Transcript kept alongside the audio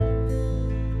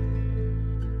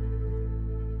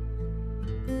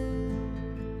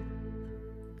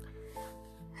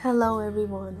Hello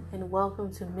everyone and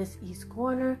welcome to Miss E's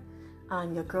Corner.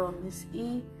 I'm your girl Miss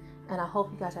E and I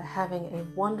hope you guys are having a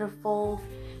wonderful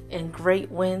and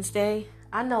great Wednesday.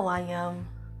 I know I am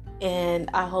and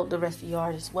I hope the rest of you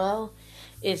are as well.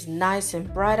 It's nice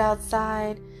and bright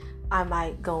outside. I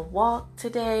might go walk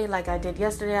today like I did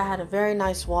yesterday. I had a very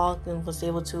nice walk and was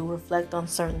able to reflect on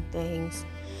certain things.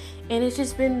 And it's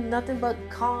just been nothing but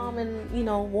calm and,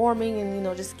 warming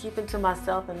and, just keeping to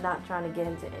myself and not trying to get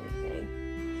into anything.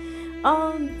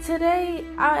 Today,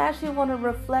 I actually want to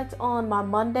reflect on my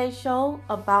Monday show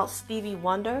about Stevie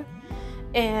Wonder.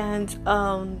 And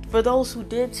for those who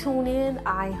did tune in,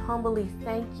 I humbly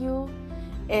thank you.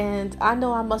 And I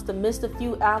know I must have missed a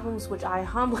few albums, which I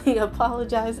humbly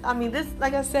apologize. I mean,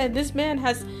 this man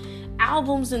has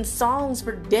albums and songs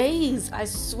for days. I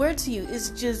swear to you,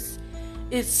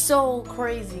 it's so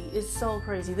crazy. It's so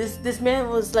crazy. This man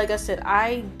was, like I said,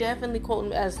 I definitely quote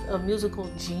him as a musical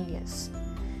genius.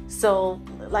 So,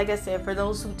 like I said, for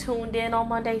those who tuned in on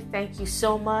Monday, thank you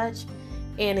so much.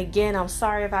 And again, I'm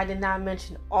sorry if I did not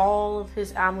mention all of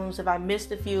his albums. If I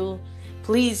missed a few,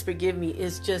 please forgive me.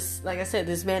 It's just, like I said,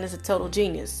 this man is a total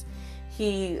genius.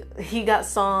 He got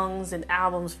songs and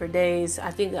albums for days.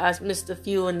 I think I missed a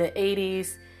few in the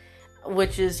 80s.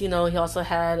 Which is, he also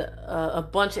had a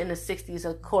bunch in the 60s,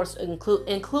 of course,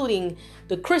 including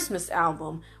the Christmas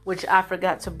album, which I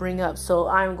forgot to bring up. So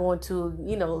I'm going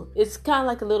to, it's kind of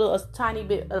like a tiny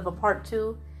bit of a part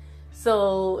two.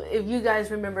 So if you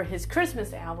guys remember his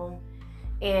Christmas album,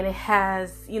 and it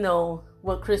has,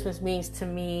 what Christmas means to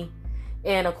me.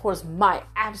 And of course, my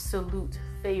absolute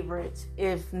favorite,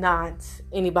 if not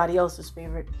anybody else's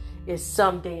favorite, is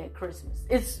Someday at Christmas.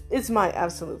 It's my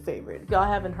absolute favorite. If y'all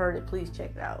haven't heard it, please check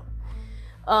it out.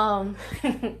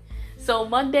 So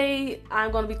Monday, I'm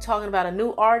going to be talking about a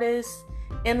new artist.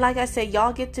 And like I said,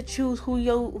 y'all get to choose who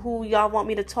y'all want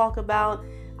me to talk about.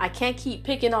 I can't keep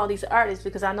picking all these artists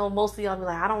because I know most of y'all be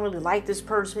like, I don't really like this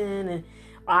person and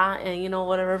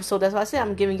whatever. So that's why I said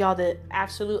I'm giving y'all the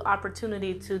absolute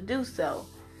opportunity to do so.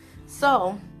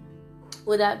 So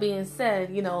with that being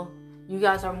said, you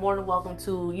guys are more than welcome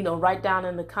to, write down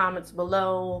in the comments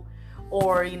below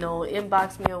or,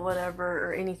 inbox me or whatever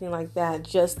or anything like that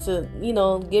just to,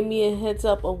 give me a heads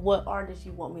up of what artist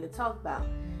you want me to talk about.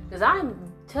 Because I'm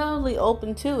totally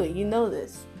open to it. You know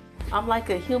this. I'm like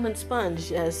a human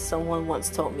sponge, as someone once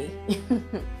told me.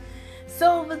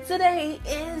 But today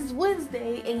is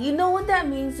Wednesday, and you know what that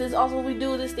means is also we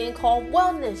do this thing called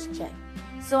wellness check.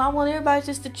 So I want everybody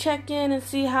just to check in and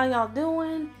see how y'all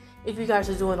doing. If you guys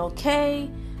are doing okay.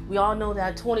 We all know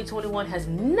that 2021 has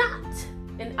not,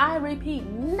 and I repeat,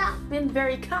 not been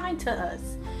very kind to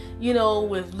us.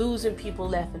 With losing people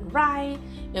left and right,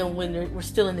 and when we're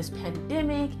still in this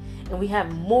pandemic, and we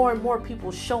have more and more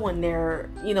people showing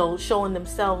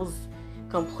themselves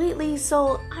completely.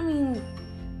 So, I mean,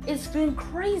 it's been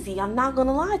crazy. I'm not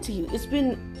gonna lie to you. It's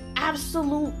been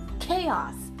absolute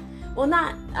chaos. Well,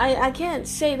 I can't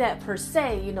say that per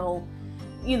se,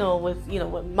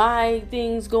 with my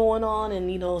things going on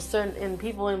and, certain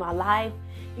people in my life,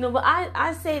 but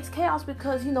I say it's chaos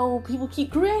because, people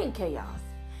keep creating chaos.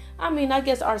 I mean, I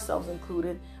guess ourselves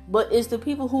included, but it's the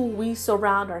people who we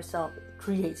surround ourselves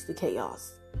creates the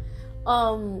chaos.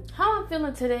 How I'm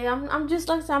feeling today, I'm just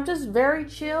very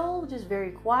chill, just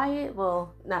very quiet.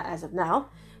 Well, not as of now,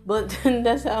 but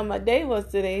that's how my day was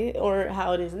today, or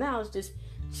how it is now. It's just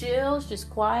chill, it's just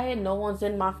quiet. No one's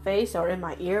in my face or in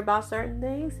my ear about certain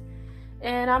things,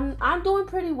 and I'm doing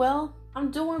pretty well.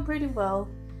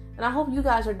 And I hope you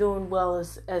guys are doing well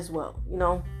as well.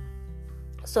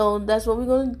 So that's what we're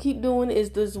gonna keep doing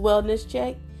is this wellness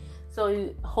check.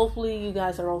 So hopefully you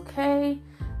guys are okay.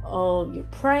 You're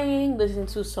praying, listening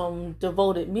to some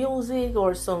devoted music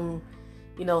or some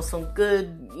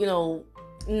good,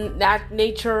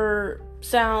 nature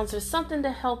sounds or something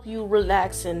to help you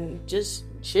relax and just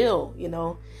chill,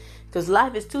 because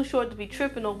life is too short to be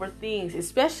tripping over things,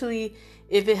 especially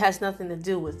if it has nothing to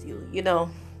do with you,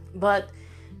 but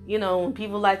when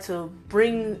people like to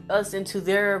bring us into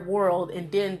their world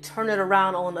and then turn it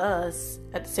around on us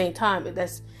at the same time,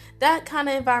 that kind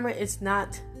of environment is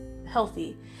not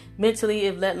healthy mentally,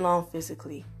 if let alone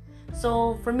physically.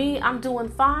 So for me, I'm doing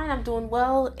fine. I'm doing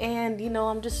well. And,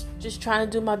 I'm just trying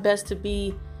to do my best to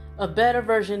be a better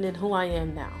version than who I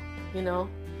am now,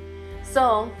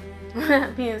 So with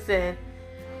that being said,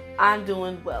 I'm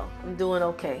doing well. I'm doing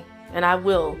okay. And I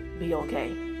will be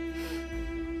okay.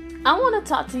 I want to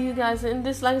talk to you guys. And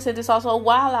this, like I said, this is also a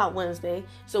Wild Out Wednesday.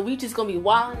 So we just going to be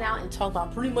wilding out and talk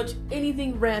about pretty much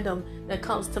anything random that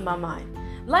comes to my mind.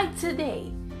 Like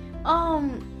today,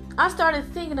 I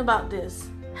started thinking about this.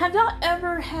 Have y'all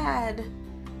ever had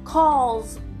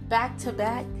calls back to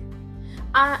back.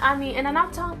 I mean, and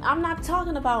I'm not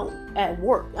talking about at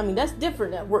work. I mean, that's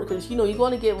different at work because, you're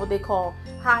going to get what they call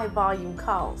high volume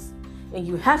calls. And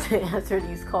you have to answer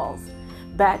these calls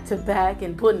back to back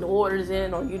and putting orders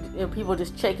in, or people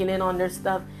just checking in on their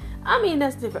stuff. I mean,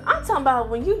 that's different. I'm talking about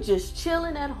when you just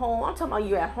chilling at home. I'm talking about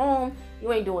you're at home,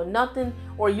 you ain't doing nothing,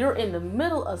 or you're in the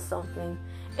middle of something.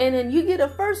 And then you get a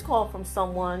first call from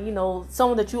someone,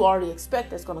 someone that you already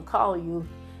expect that's going to call you.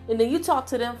 And then you talk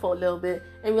to them for a little bit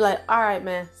and you're like, all right,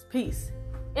 man, peace.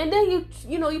 And then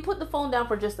you put the phone down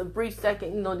for just a brief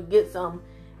second, to get some.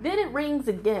 Then it rings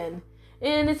again.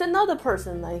 And it's another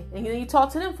person, and you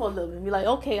talk to them for a little bit and be like,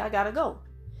 okay, I gotta go.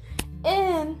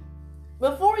 And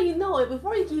before you know it,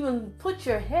 before you can even put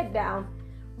your head down,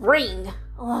 ring.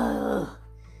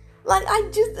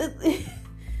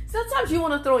 Sometimes you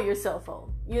want to throw your cell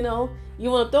phone, you want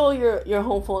to throw your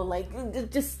home phone,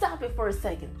 just stop it for a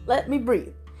second. Let me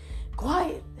breathe.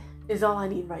 Quiet is all I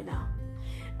need right now.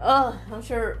 I'm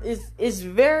sure it's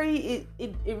very,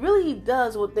 it really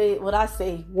does what I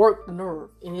say, work the nerve.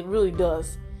 And it really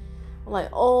does. I'm like,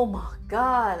 oh my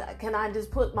God, can I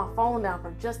just put my phone down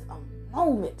for just a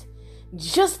moment?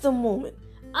 Just a moment.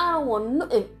 I don't want to know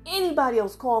if anybody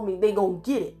else call me, they gonna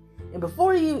get it. And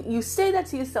before you say that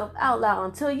to yourself out loud,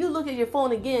 until you look at your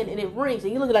phone again and it rings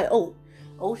and you look like, oh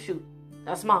shoot,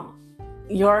 that's mama.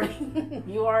 You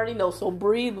already know. So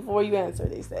breathe before you answer,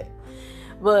 they say.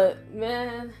 But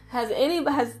man, has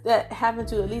that happened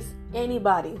to at least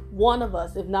anybody? One of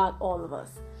us, if not all of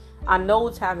us. I know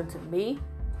it's happened to me.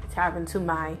 It's happened to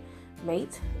my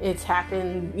mate. It's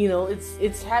happened,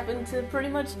 it's happened to pretty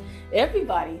much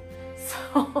everybody.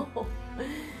 So,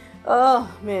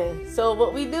 oh man. So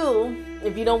what we do,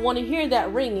 if you don't want to hear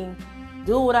that ringing,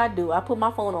 do what I do. I put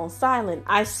my phone on silent.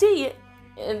 I see it,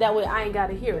 and that way I ain't got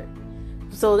to hear it.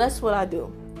 So that's what I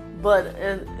do. But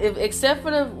except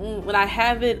for when I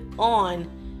have it on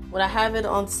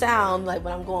sound, like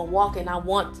when I'm going walking, I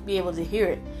want to be able to hear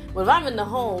it. But if I'm in the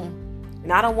home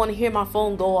and I don't want to hear my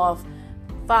phone go off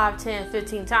 5, 10,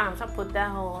 15 times, I put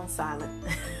that whole on silent.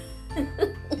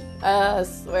 I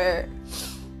swear.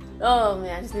 Oh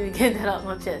man, I just need to get that off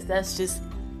my chest. That's just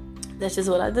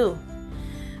what I do.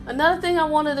 Another thing I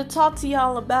wanted to talk to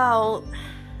y'all about,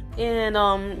 and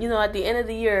at the end of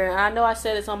the year, I know I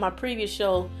said this on my previous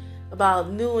show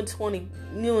about new in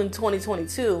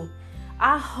 2022.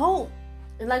 I hope,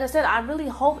 and like I said, I really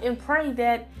hope and pray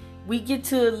that we get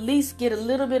to at least get a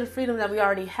little bit of freedom that we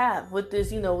already have with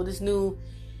this, with this new,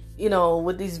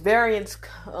 with these variants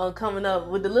coming up,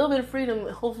 with a little bit of freedom,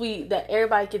 hopefully that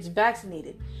everybody gets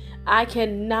vaccinated. I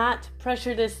cannot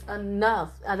pressure this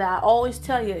enough. And I always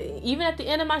tell you, even at the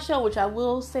end of my show, which I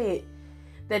will say it,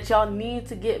 that y'all need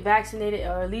to get vaccinated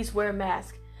or at least wear a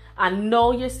mask. I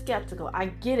know you're skeptical. I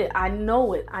get it. I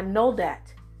know it. I know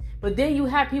that. But then you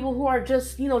have people who are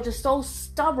just so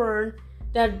stubborn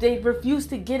that they refuse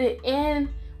to get it and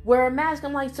wear a mask.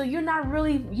 I'm like, so so you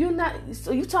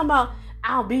talking about,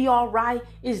 I'll be all right.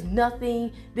 It's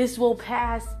nothing. This will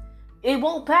pass. It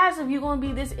won't pass if you're going to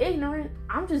be this ignorant.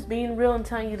 I'm just being real and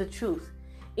telling you the truth.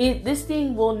 This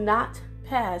thing will not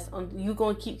pass until you're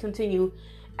going to continue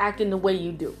acting the way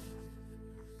you do.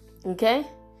 Okay?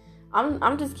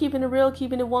 I'm just keeping it real,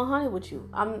 keeping it 100 with you.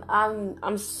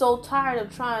 I'm so tired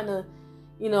of trying to,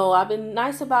 I've been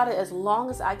nice about it as long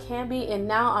as I can be, and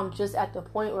now I'm just at the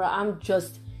point where I'm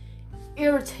just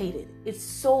irritated. It's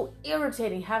so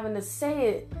irritating having to say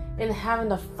it and having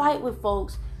to fight with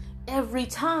folks every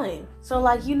time.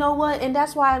 So you know what? And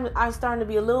that's why I'm starting to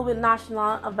be a little bit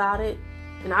nonchalant about it.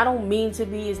 And I don't mean to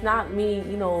be. It's not me,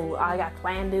 I got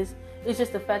planned this. It's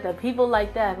just the fact that people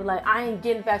like that be like, I ain't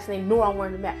getting vaccinated, nor I'm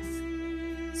wearing a mask.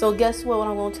 So guess what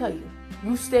I'm going to tell you?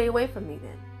 You stay away from me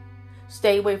then.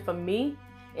 Stay away from me,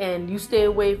 and you stay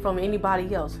away from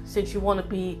anybody else, since you want to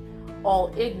be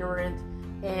all ignorant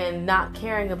and not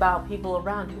caring about people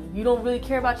around you. You don't really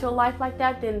care about your life like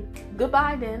that, then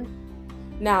goodbye then.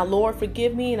 Now, Lord,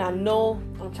 forgive me, and I know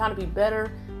I'm trying to be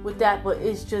better with that, but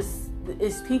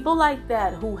it's people like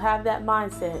that who have that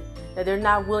mindset that they're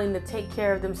not willing to take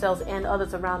care of themselves and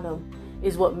others around them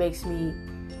is what makes me,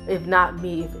 if not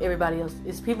me, if everybody else.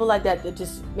 It's people like that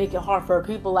just make it hard for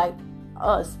people like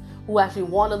us who actually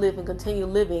want to live and continue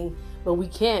living, but we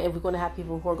can't if we're going to have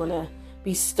people who are going to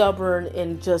be stubborn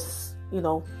and just,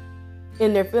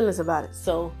 in their feelings about it.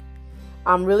 So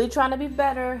I'm really trying to be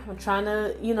better. I'm trying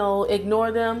to,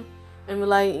 ignore them and be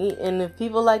like, and if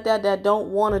people like that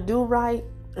don't want to do right,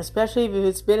 especially if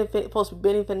it's supposed to be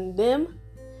benefiting them,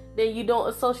 then you don't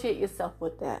associate yourself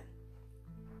with that.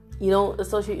 You don't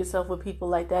associate yourself with people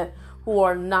like that who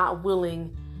are not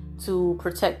willing to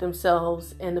protect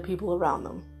themselves and the people around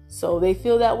them. So they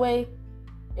feel that way.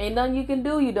 Ain't nothing you can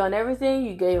do. You done everything.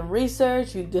 You gave them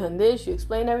research. You done this. You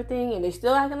explained everything. And they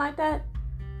still acting like that?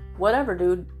 Whatever,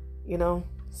 dude.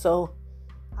 So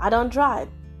I done tried.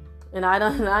 And I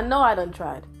know I done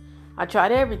tried. I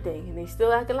tried everything. And they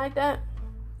still acting like that?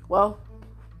 Well,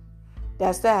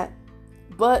 that's that.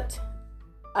 But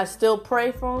I still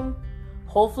pray for them.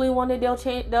 Hopefully one day they'll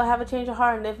have a change of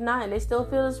heart. And if not, and they still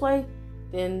feel this way,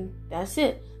 then that's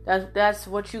it. That's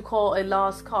what you call a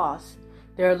lost cause.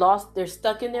 They're lost. They're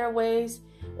stuck in their ways,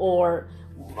 or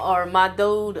my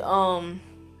dude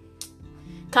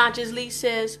consciously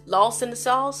says lost in the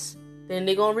sauce. Then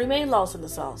they're gonna remain lost in the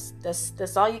sauce.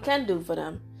 That's all you can do for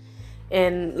them.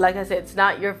 And like I said, it's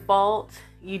not your fault.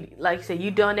 You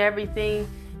done everything.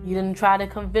 You didn't try to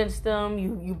convince them.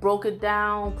 You broke it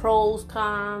down, pros,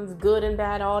 cons, good and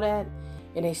bad, all that,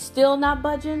 and they still not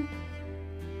budging.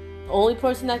 Only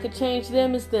person that could change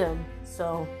them is them.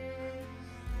 So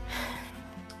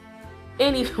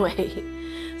anyway,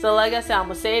 so like I said, I'm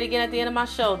gonna say it again at the end of my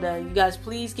show. That you guys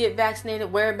please get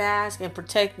vaccinated, wear a mask, and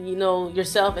protect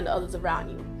yourself and others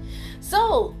around you.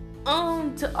 So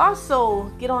to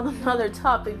also get on another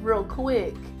topic real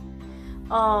quick,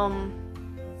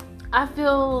 I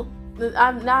feel that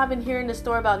I've been hearing the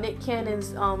story about Nick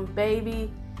Cannon's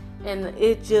baby, and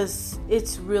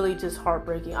it's really just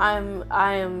heartbreaking.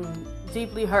 I am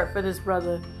deeply hurt for this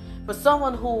brother. For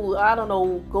someone who, I don't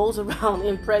know, goes around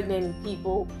impregnating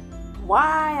people.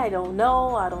 Why? I don't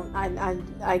know.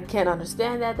 I can't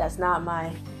understand that. That's not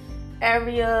my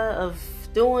area of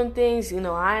doing things.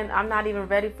 I'm not even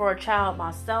ready for a child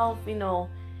myself.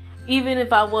 Even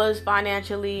if I was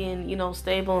financially and,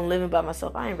 stable and living by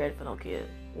myself, I ain't ready for no kid,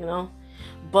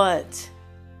 But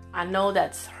I know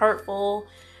that's hurtful.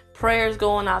 Prayers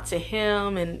going out to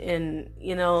him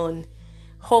and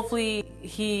hopefully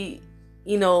he,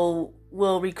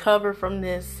 will recover from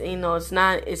this. It's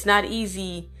not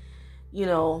easy,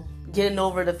 getting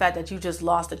over the fact that you just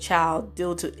lost a child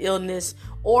due to illness,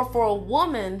 or for a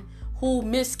woman who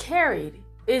miscarried.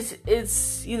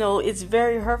 It's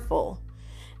very hurtful.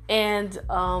 And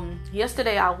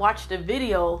yesterday I watched a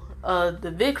video of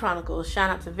the Vid Chronicles, shout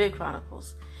out to Vid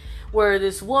Chronicles, where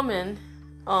this woman,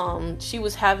 she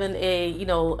was having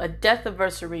a death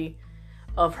anniversary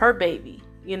of her baby.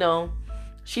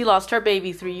 She lost her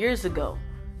baby 3 years ago.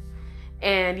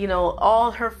 And,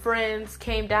 all her friends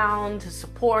came down to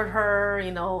support her,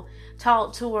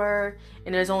 talk to her.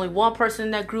 And there's only one person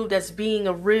in that group that's being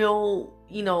a real,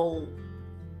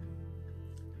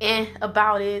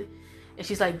 about it. And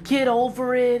she's like, get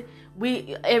over it.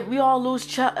 We all lose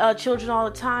children all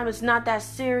the time. It's not that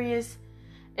serious.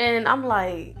 And I'm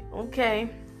like, okay,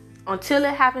 until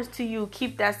it happens to you,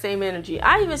 keep that same energy.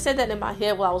 I even said that in my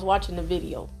head while I was watching the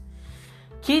video.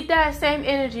 Keep that same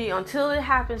energy until it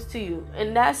happens to you.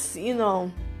 And that's, we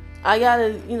all got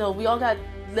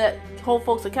to hold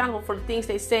folks accountable for the things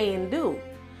they say and do.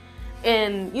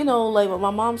 And, like what my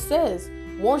mom says,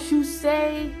 once you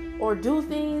say or do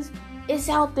things, it's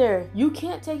out there. You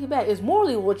can't take it back. It's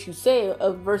morally what you say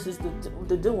versus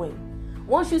the doing.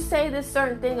 Once you say this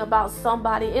certain thing about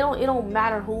somebody, it don't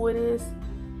matter who it is.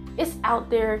 It's out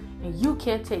there and you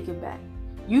can't take it back.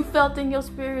 You felt in your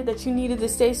spirit that you needed to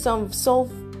say something so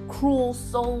cruel,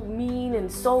 so mean,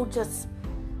 and so just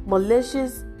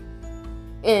malicious.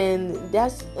 And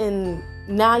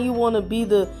now you want to be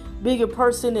the bigger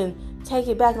person and take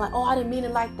it back like, oh, I didn't mean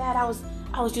it like that. I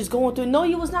was just going through. No,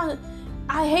 you was not.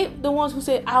 I hate the ones who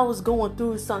say I was going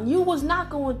through something. You was not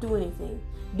going through anything.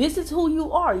 This is who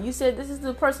you are. You said this is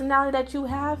the personality that you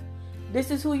have.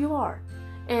 This is who you are.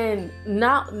 And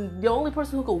now the only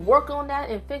person who can work on that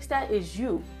and fix that is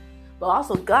you. But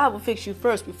also God will fix you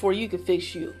first before you can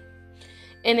fix you.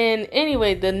 And then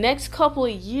anyway, the next couple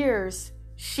of years,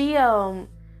 she the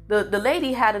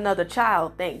lady had another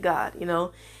child, thank God,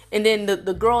 And then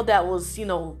the girl that was,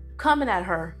 coming at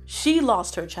her, she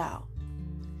lost her child.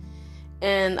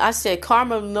 And I said,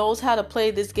 Karma knows how to play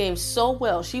this game so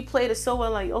well. She played it so well.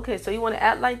 Like, okay, so you want to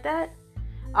act like that?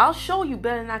 I'll show you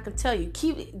better than I can tell you.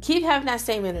 Keep having that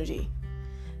same energy.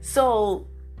 So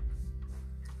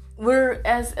we're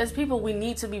as people, we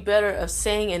need to be better of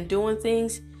saying and doing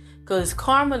things, because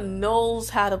karma knows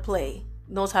how to play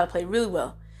really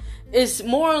well. It's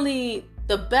morally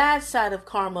the bad side of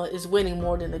karma is winning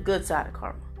more than the good side of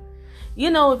karma.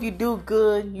 If you do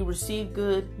good, you receive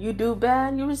good. You do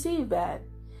bad, you receive bad.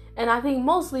 And I think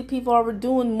mostly people are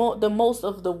doing the most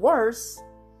of the worst,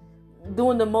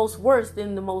 doing the most worse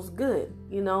than the most good,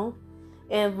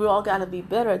 And we all got to be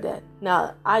better at that.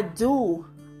 Now, I do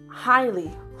highly,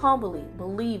 humbly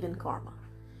believe in karma.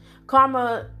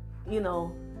 Karma,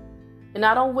 And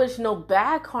I don't wish no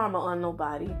bad karma on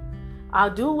nobody. I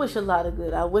do wish a lot of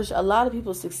good. I wish a lot of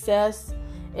people success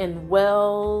and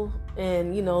well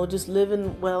and, just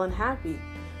living well and happy.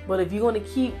 But if you're going to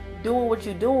keep doing what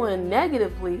you're doing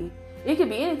negatively, it could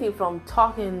be anything from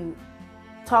talking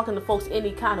to folks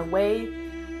any kind of way,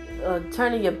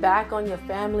 turning your back on your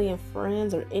family and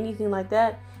friends or anything like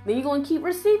that, then you're going to keep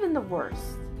receiving the worst.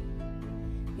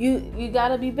 You got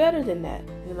to be better than that,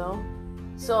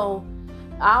 So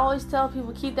I always tell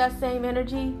people, keep that same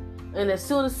energy. And as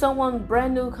soon as someone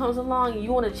brand new comes along and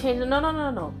you want to change it,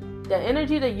 no. The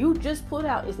energy that you just put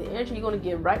out is the energy you're going to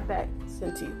get right back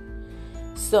sent to you.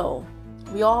 So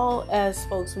we all, as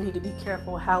folks, we need to be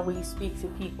careful how we speak to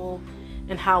people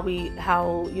and how we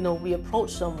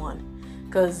approach someone,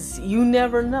 because you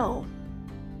never know.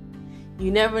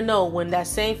 You never know when that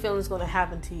same feeling is going to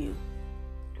happen to you.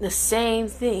 The same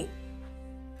thing.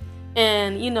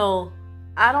 And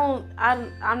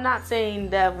I'm not saying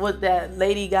that what that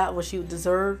lady got what she would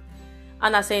deserve.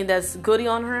 I'm not saying that's goody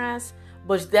on her ass,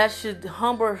 but that should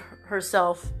humble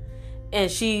herself. And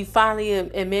she finally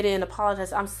admitted and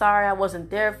apologized. I'm sorry I wasn't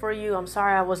there for you. I'm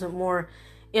sorry I wasn't more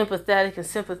empathetic and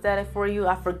sympathetic for you.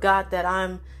 I forgot that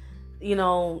I'm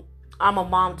a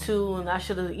mom too, and I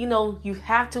should have, you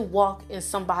have to walk in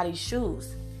somebody's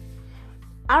shoes.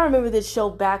 I remember this show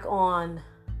back on,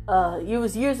 it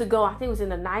was years ago, I think it was in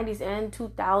the 90s and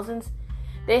 2000s.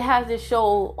 They had this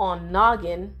show on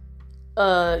Noggin,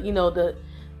 the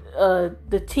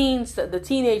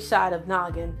teenage side of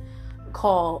Noggin,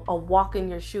 called A Walk in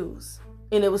Your Shoes.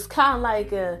 And it was kind of like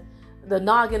the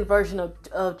Noggin version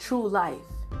of True Life.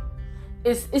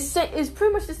 It's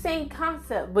pretty much the same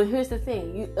concept, but here's the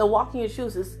thing. A walk in your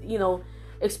shoes is,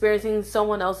 experiencing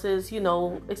someone else's,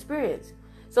 experience.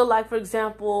 So like, for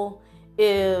example,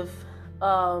 if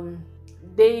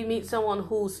they meet someone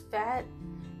who's fat,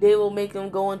 they will make them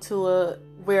go into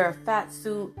wear a fat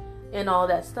suit and all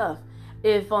that stuff.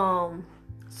 If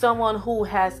someone who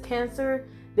has cancer,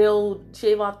 they'll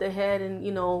shave off their head and,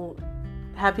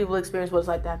 have people experience what it's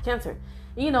like to have cancer.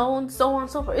 And so on and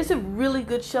so forth. It's a really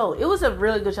good show. It was a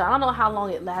really good show. I don't know how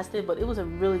long it lasted, but it was a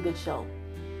really good show.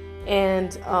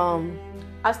 And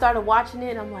I started watching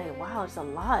it and I'm like, wow, it's a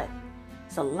lot.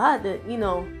 It's a lot that,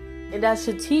 and that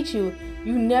should teach you.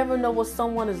 You never know what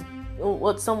someone's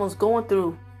going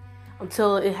through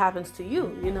until it happens to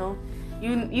you,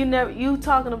 You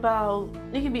talking about,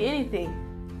 it could be anything.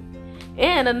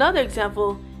 And another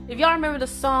example, if y'all remember the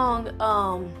song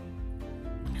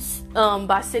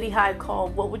by City High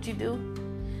called What Would You Do?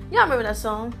 Y'all remember that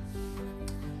song?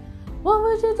 What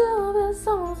would you do if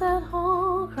someone's at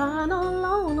home crying all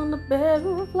alone on the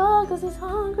bedroom floor because he's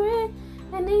hungry,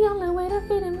 and the only way to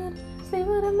feed him is sleep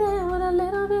with a man with a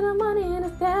little bit of money and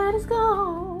his dad is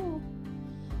gone.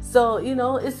 So,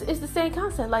 it's the same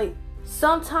concept. Like,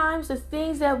 sometimes the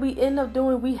things that we end up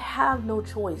doing, we have no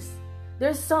choice.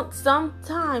 There's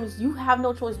sometimes you have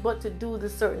no choice but to do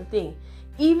this certain thing,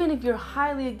 even if you're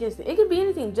highly against it. It could be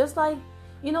anything, just like,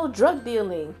 drug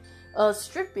dealing,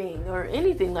 stripping, or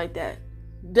anything like that.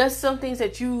 There's some things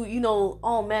that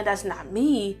oh man, that's not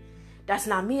me. That's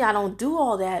not me. I don't do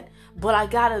all that, but I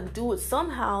gotta do it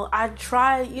somehow. I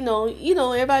try,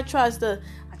 everybody tries to.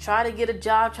 I try to get a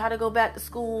job, try to go back to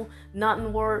school,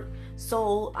 nothing work.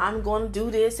 So I'm going to do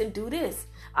this and do this.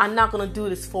 I'm not going to do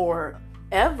this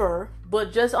forever,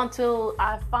 but just until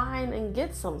I find and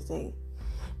get something.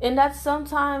 And that's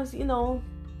sometimes,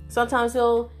 sometimes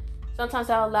that'll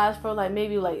last for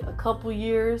maybe a couple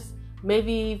years,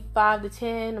 maybe 5 to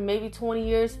 10, or maybe 20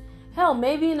 years. Hell,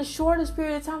 maybe in the shortest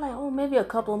period of time, maybe a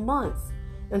couple of months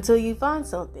until you find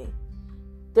something.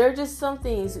 There are just some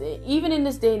things, even in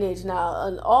this day and age now,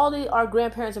 and our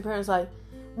grandparents and parents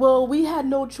well, we had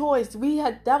no choice.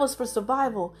 That was for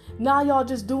survival. Now y'all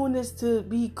just doing this to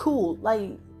be cool.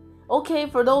 Okay,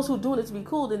 for those who doing it to be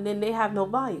cool, then they have no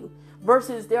value.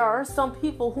 Versus there are some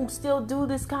people who still do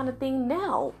this kind of thing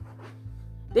now.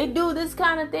 They do this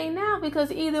kind of thing now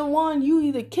because either one, you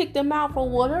either kicked them out for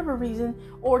whatever reason,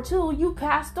 or two, you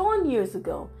passed on years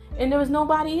ago and there was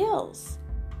nobody else.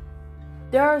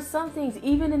 There are some things,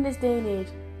 even in this day and age,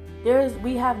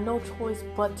 we have no choice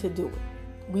but to do it.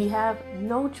 We have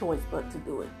no choice but to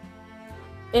do it.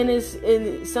 And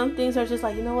some things are just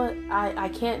you know what? I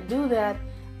can't do that.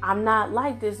 I'm not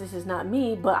like this. This is not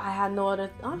me, but I had no other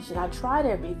option. I tried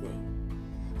everything.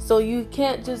 So you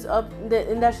can't just and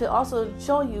that should also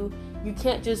show you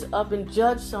can't just up and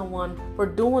judge someone for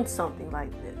doing something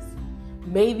like this.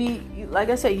 Maybe, like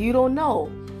I said, you don't know.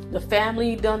 The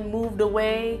family done moved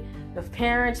away. The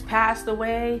parents passed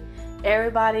away.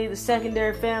 Everybody, the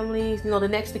secondary families, the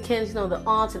next of kin, the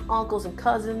aunts and uncles and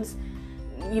cousins,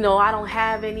 I don't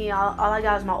have any. All I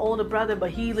got is my older brother,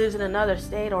 but he lives in another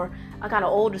state. Or I got an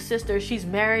older sister. She's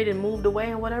married and moved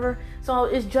away and whatever. So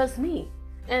it's just me.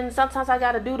 And sometimes I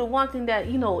got to do the one thing that,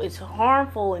 it's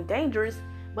harmful and dangerous,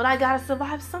 but I got to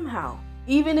survive somehow.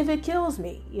 Even if it kills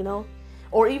me,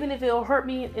 or even if it'll hurt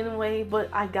me in a way, but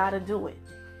I got to do it.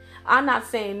 I'm not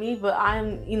saying me, but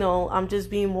I'm just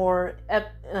being more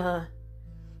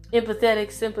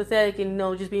empathetic, sympathetic, and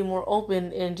just being more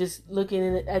open and just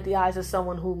looking at the eyes of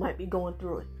someone who might be going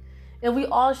through it. And we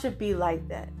all should be like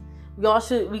that.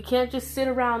 We can't just sit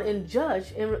around and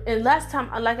judge. And last time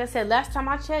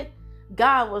I checked,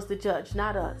 God was the judge,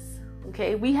 not us.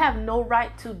 Okay, we have no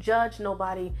right to judge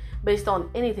nobody based on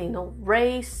anything, no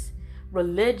race,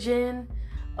 religion,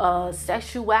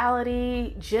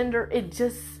 sexuality, gender.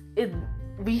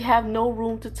 We have no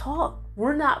room to talk.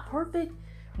 We're not perfect,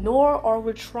 nor are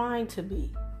we trying to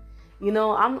be.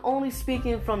 I'm only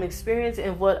speaking from experience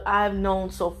and what I've known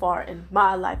so far in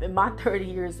my life, in my 30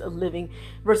 years of living,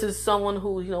 versus someone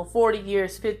who, 40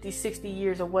 years, 50, 60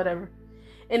 years or whatever.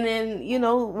 And then,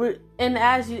 and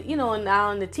as and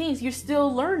now in the teens, you're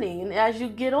still learning. And as you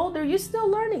get older, you're still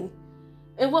learning.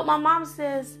 And what my mom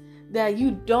says, that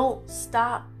you don't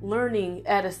stop learning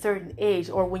at a certain age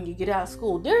or when you get out of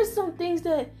school. There's some things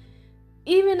that,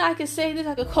 even I could say this,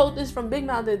 I could quote this from Big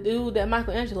Mouth, the dude, that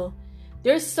Michelangelo.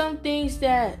 There's some things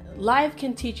that life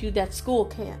can teach you that school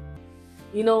can't.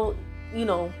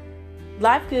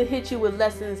 Life could hit you with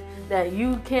lessons that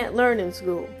you can't learn in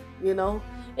school,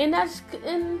 And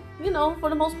for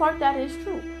the most part, that is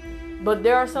true. But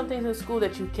there are some things in school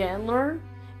that you can learn,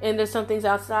 and there's some things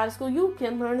outside of school you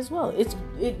can learn as well.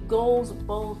 It goes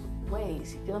both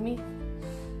ways. You feel me?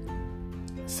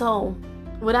 So,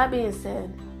 with that being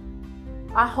said,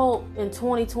 I hope in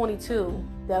 2022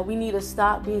 that we need to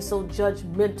stop being so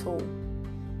judgmental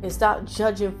and stop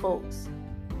judging folks.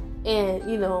 And,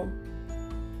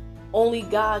 only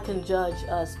God can judge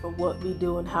us for what we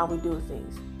do and how we do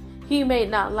things. He may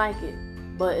not like it,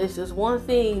 but it's just one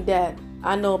thing that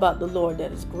I know about the Lord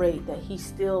that is great, that He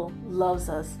still loves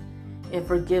us and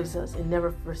forgives us and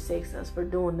never forsakes us for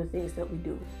doing the things that we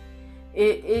do.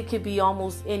 It could be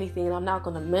almost anything, and I'm not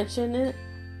going to mention it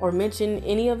or mention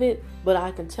any of it, but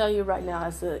I can tell you right now,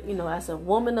 as a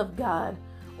woman of God,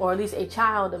 or at least a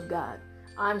child of God,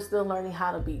 I'm still learning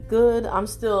how to be good. I'm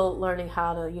still learning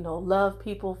how to, love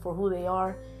people for who they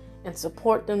are and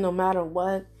support them no matter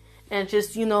what. And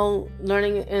just,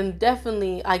 learning, and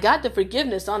definitely I got the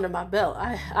forgiveness under my belt.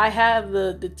 I have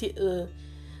the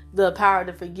power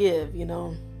to forgive,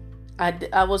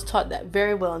 I was taught that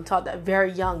very well and taught that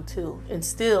very young too. And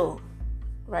still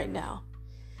right now,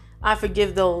 I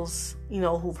forgive those,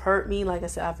 who've hurt me. Like I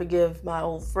said, I forgive my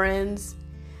old friends.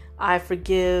 I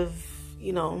forgive,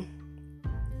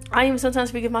 I even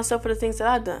sometimes forgive myself for the things that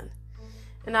I've done.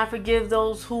 And I forgive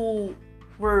those who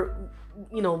were,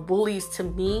 bullies to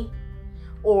me,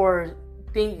 or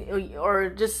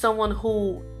just someone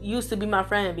who used to be my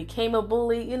friend and became a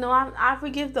bully. I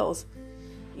forgive those.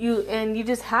 You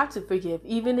just have to forgive,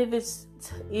 even if it's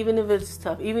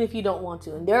tough, even if you don't want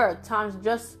to. And there are times,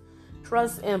 just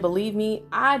trust and believe me,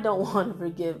 I don't want to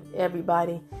forgive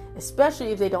everybody,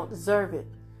 especially if they don't deserve it.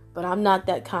 But I'm not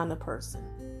that kind of person.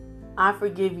 I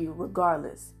forgive you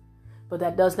regardless. But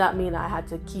that does not mean I had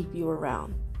to keep you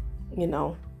around.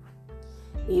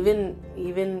 Even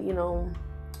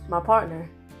my partner,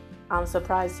 I'm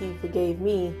surprised he forgave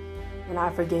me and I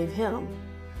forgave him.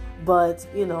 But,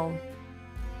 the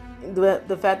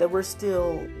fact that we're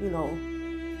still,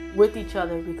 with each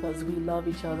other because we love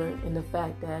each other, and the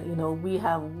fact that, we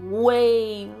have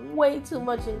way, way too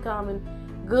much in common,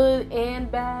 good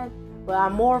and bad, but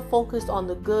I'm more focused on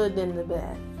the good than the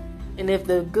bad. And if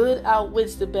the good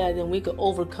outwits the bad, then we could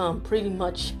overcome pretty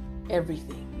much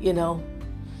everything,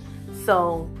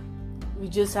 So we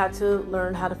just have to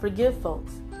learn how to forgive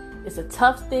folks. It's a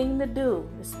tough thing to do,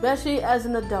 especially as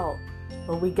an adult.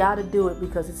 But we got to do it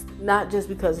because it's not just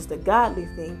because it's the godly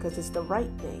thing, because it's the right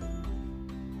thing.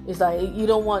 It's like you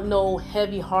don't want no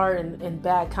heavy heart and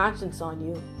bad conscience on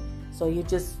you. So you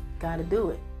just got to do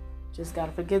it. Just got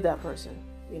to forgive that person,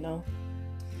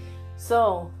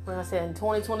 So, like I said, in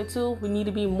 2022, we need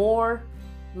to be more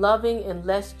loving and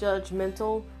less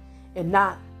judgmental, and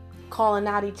not calling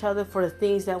out each other for the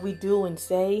things that we do and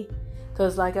say.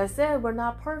 Because like I said, we're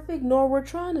not perfect, nor we're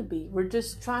trying to be. We're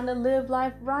just trying to live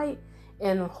life right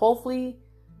and hopefully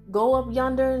go up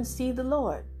yonder and see the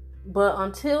Lord. But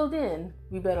until then,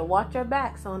 we better watch our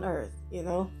backs on earth,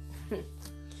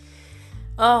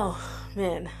 Oh,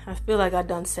 man, I feel like I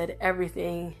done said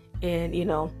everything, and,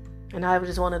 and I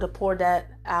just wanted to pour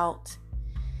that out,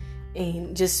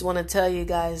 and just want to tell you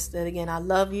guys that, again, I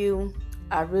love you.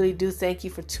 I really do thank you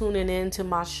for tuning in to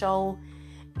my show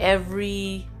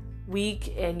every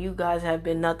week, and you guys have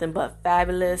been nothing but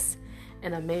fabulous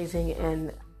and amazing,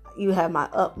 and you have my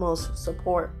utmost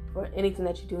support for anything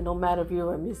that you do, no matter if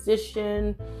you're a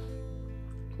musician,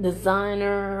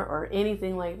 designer, or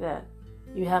anything like that.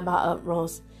 You have my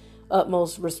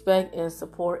utmost respect and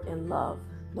support and love,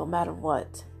 no matter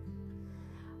what.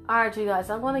 All right, you guys,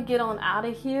 I'm going to get on out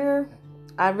of here.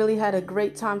 I really had a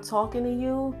great time talking to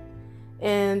you.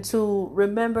 And to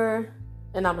remember,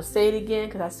 and I'm going to say it again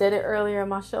because I said it earlier in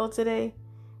my show today,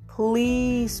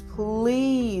 please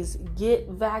get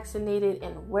vaccinated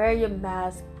and wear your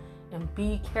mask and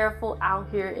be careful out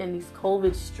here in these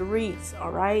COVID streets,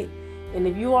 all right? And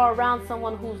if you are around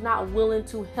someone who's not willing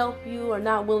to help you or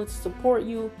not willing to support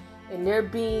you, and they're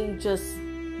being just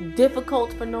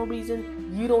difficult for no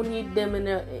reason, you don't need them in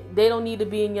there. They don't need to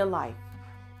be in your life.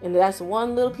 And that's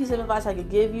one little piece of advice I could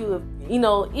give you. If,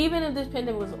 even if this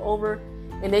pandemic was over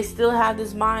and they still have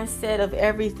this mindset of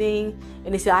everything,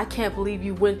 and they say, I can't believe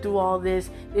you went through all this.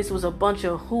 This was a bunch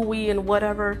of hooey and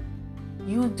whatever.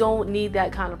 You don't need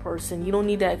that kind of person. You don't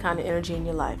need that kind of energy in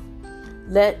your life.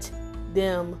 Let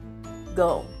them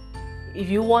go. If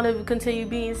you want to continue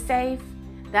being safe,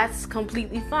 that's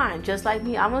completely fine. Just like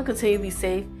me, I'm going to continue to be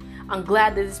safe. I'm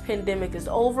glad that this pandemic is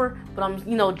over, but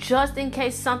I'm, just in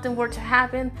case something were to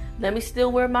happen, let me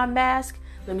still wear my mask.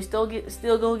 Let me still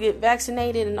go get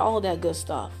vaccinated and all that good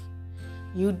stuff.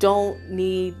 You don't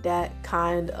need that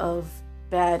kind of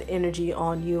bad energy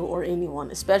on you or anyone,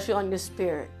 especially on your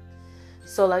spirit.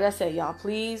 So like I said, y'all,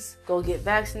 please go get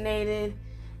vaccinated.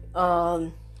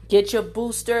 Get your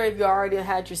booster if you already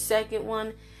had your second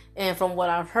one. And from what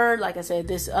I've heard, like I said,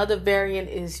 this other variant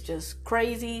is just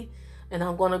crazy. And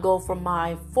I'm going to go for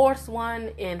my fourth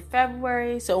one in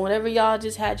February. So whenever y'all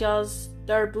just had y'all's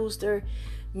third booster,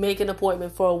 make an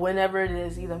appointment for whenever it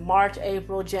is, either March,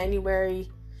 April, January,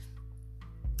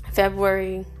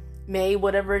 February, May,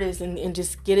 whatever it is, and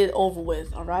just get it over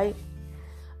with, all right?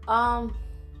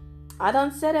 I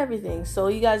done said everything. So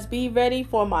you guys be ready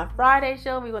for my Friday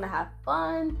show. We're going to have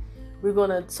fun. We're going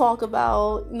to talk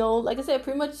about, like I said,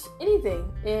 pretty much anything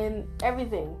and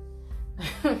everything.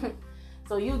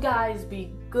 So you guys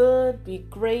be good, be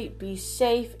great, be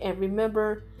safe, and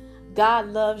remember, God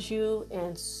loves you,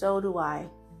 and so do I.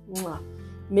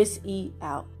 Miss E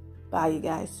out. Bye, you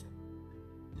guys.